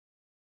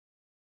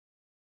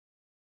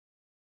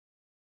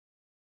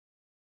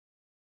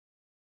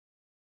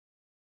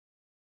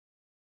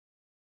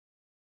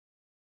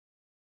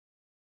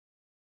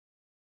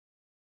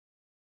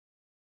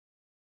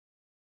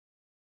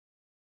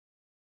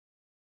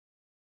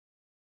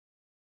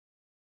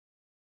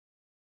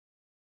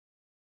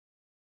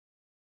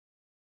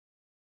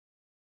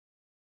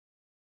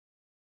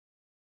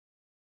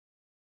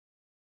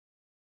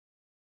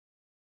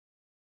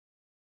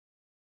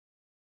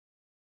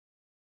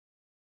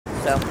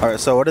So. All right.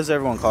 So what does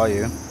everyone call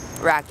you?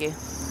 Rocky.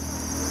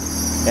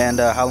 And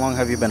how long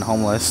have you been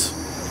homeless?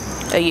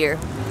 A year.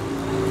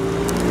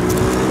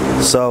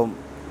 So,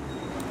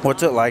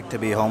 what's it like to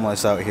be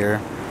homeless out here?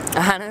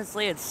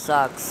 Honestly, it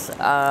sucks.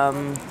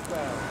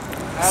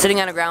 Sitting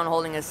on the ground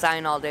holding a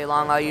sign all day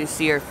long, all you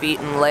see are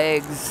feet and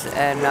legs,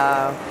 and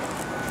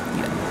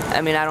I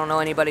mean, I don't know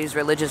anybody's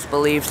religious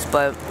beliefs,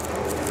 but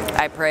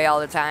I pray all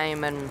the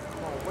time, and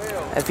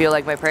I feel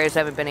like my prayers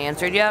haven't been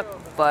answered yet,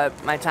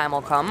 but my time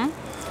will come.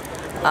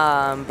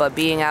 But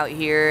being out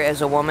here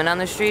as a woman on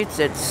the streets,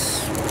 it's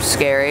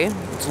scary,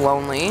 it's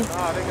lonely,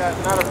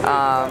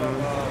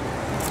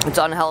 it's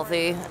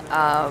unhealthy,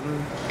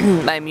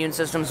 my immune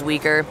system's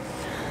weaker,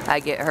 I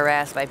get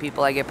harassed by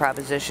people, I get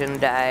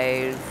propositioned,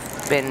 I've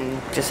been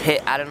just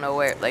hit out of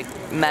nowhere, like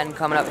men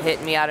coming up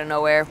hitting me out of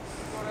nowhere,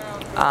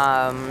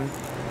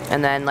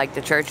 and then like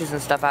the churches and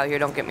stuff out here,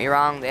 don't get me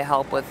wrong, they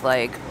help with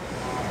like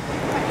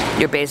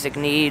your basic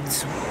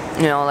needs.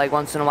 You know, like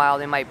once in a while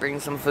they might bring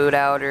some food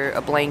out or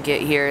a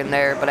blanket here and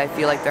there, but I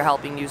feel like they're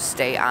helping you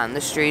stay on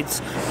the streets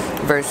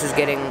versus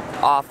getting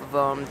off of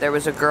them. There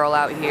was a girl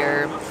out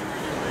here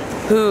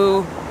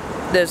who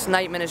this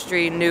night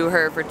ministry knew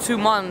her for 2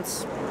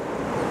 months,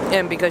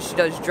 and because she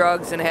does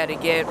drugs and had to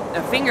get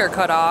a finger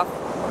cut off,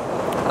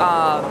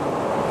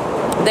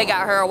 they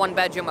got her a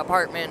 1-bedroom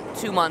apartment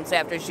 2 months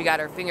after she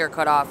got her finger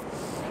cut off.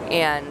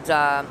 And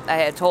I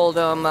had told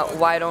them,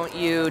 why don't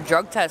you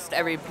drug test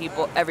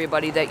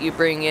everybody that you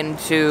bring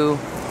into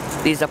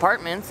these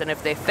apartments, and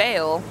if they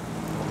fail,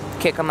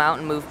 kick them out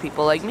and move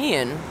people like me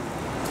in.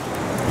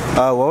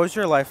 What was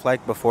your life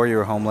like before you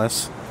were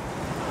homeless?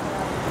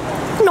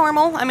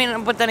 Normal. I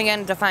mean, but then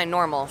again, define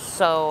normal.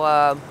 So,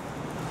 I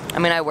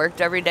mean, I worked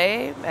every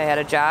day. I had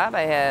a job.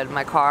 I had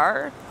my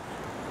car.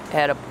 I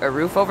had a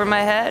roof over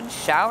my head.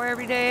 Shower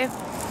every day.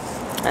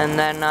 And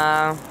then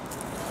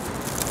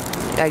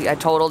I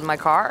totaled my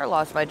car,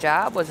 lost my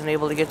job, wasn't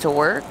able to get to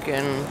work,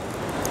 and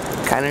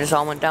kind of just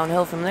all went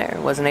downhill from there.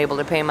 Wasn't able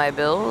to pay my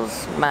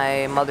bills.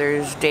 My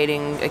mother's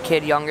dating a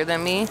kid younger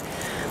than me.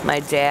 My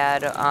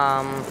dad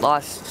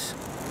lost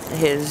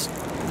his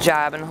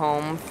job and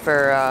home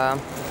for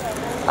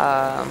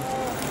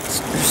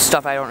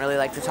stuff I don't really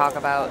like to talk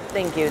about.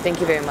 Thank you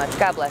very much.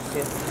 God bless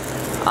you.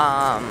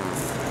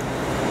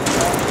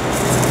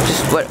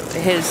 Just what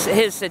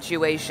his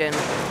situation.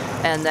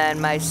 And then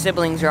my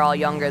siblings are all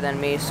younger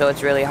than me, so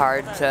it's really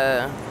hard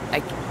to,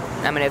 I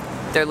mean,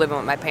 they're living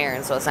with my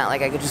parents, so it's not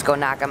like I could just go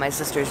knock on my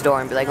sister's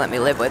door and be like, let me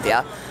live with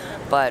ya.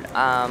 But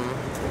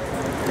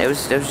it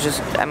was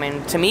just, I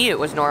mean, to me it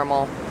was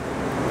normal.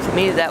 To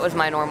me, that was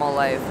my normal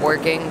life,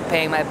 working,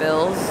 paying my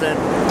bills. And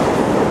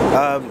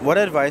what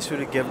advice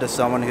would you give to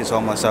someone who's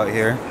homeless out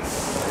here?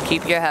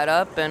 Keep your head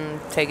up and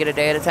take it a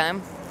day at a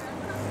time.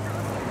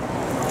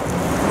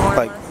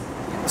 Like,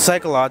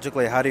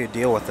 psychologically, how do you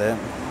deal with it?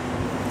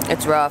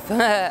 It's rough.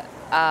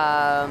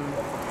 I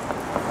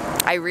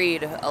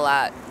read a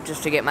lot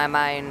just to get my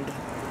mind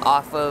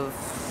off of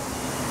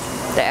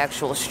the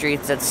actual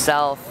streets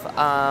itself.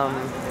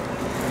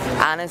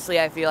 Honestly,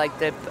 I feel like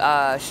the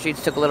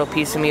streets took a little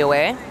piece of me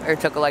away, or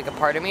took like a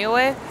part of me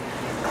away.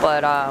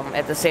 But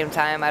at the same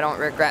time, I don't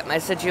regret my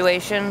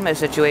situation. My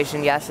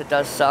situation, yes, it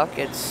does suck.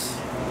 It's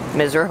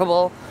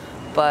miserable.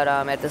 But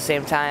at the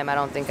same time, I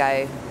don't think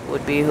I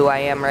would be who I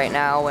am right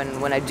now,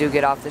 and when I do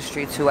get off the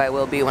streets, who I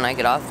will be when I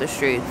get off the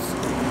streets.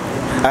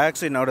 I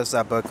actually noticed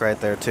that book right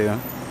there too.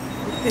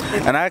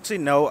 And I actually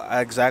know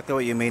exactly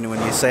what you mean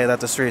when you say that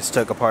the streets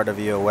took a part of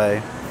you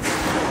away.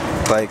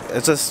 Like,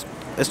 it's just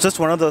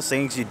one of those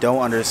things you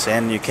don't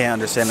understand, and you can't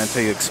understand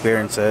until you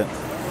experience it.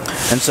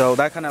 And so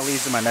that kind of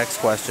leads to my next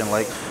question.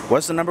 Like,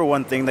 what's the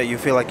 #1 thing that you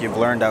feel like you've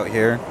learned out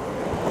here?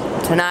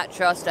 To not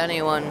trust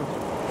anyone.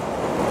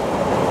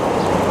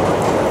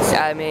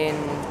 I mean,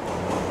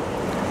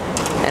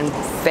 and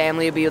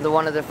family would be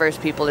one of the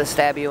first people to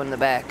stab you in the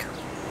back.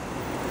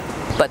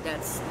 But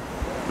that's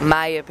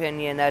my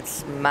opinion.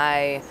 That's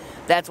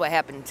what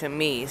happened to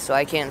me. So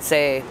I can't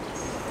say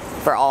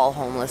for all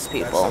homeless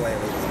people. That's the way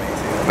it was to me too.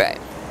 Right.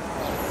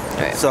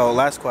 Right. So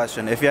last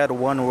question: if you had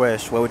one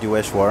wish, what would you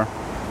wish for?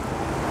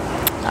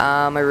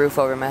 A roof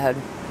over my head,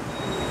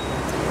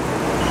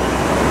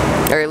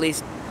 or at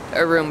least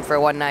a room for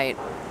one night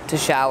to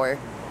shower,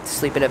 to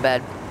sleep in a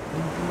bed.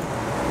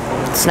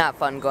 It's not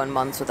fun going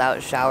months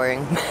without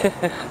showering.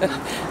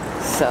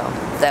 So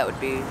that would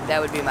be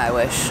my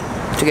wish,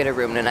 to get a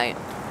room tonight.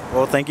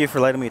 Well, thank you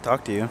for letting me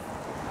talk to you.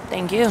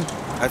 Thank you.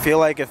 I feel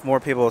like if more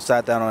people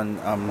sat down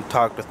and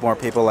talked with more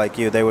people like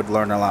you, they would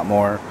learn a lot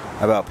more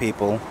about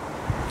people.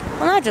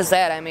 Well, not just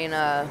that. I mean,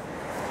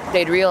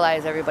 they'd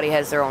realize everybody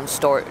has their own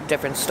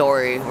different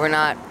story. We're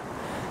not,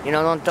 you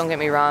know, don't get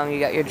me wrong. You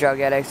got your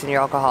drug addicts and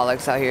your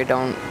alcoholics out here.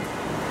 Don't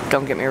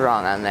get me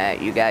wrong on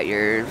that. You got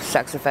your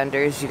sex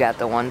offenders. You got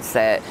the ones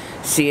that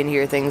see and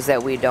hear things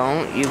that we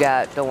don't. You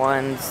got the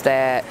ones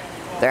that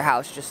their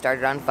house just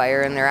started on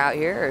fire and they're out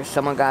here, or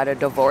someone got a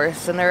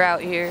divorce and they're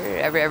out here.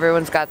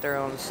 Everyone's got their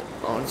own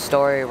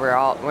story.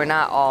 We're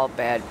not all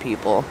bad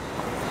people.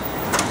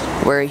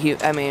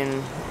 I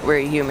mean, we're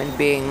a human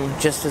being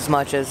just as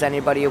much as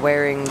anybody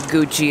wearing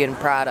Gucci and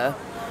Prada.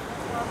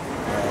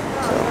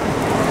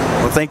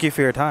 Well, thank you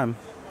for your time.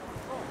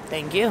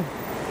 Thank you.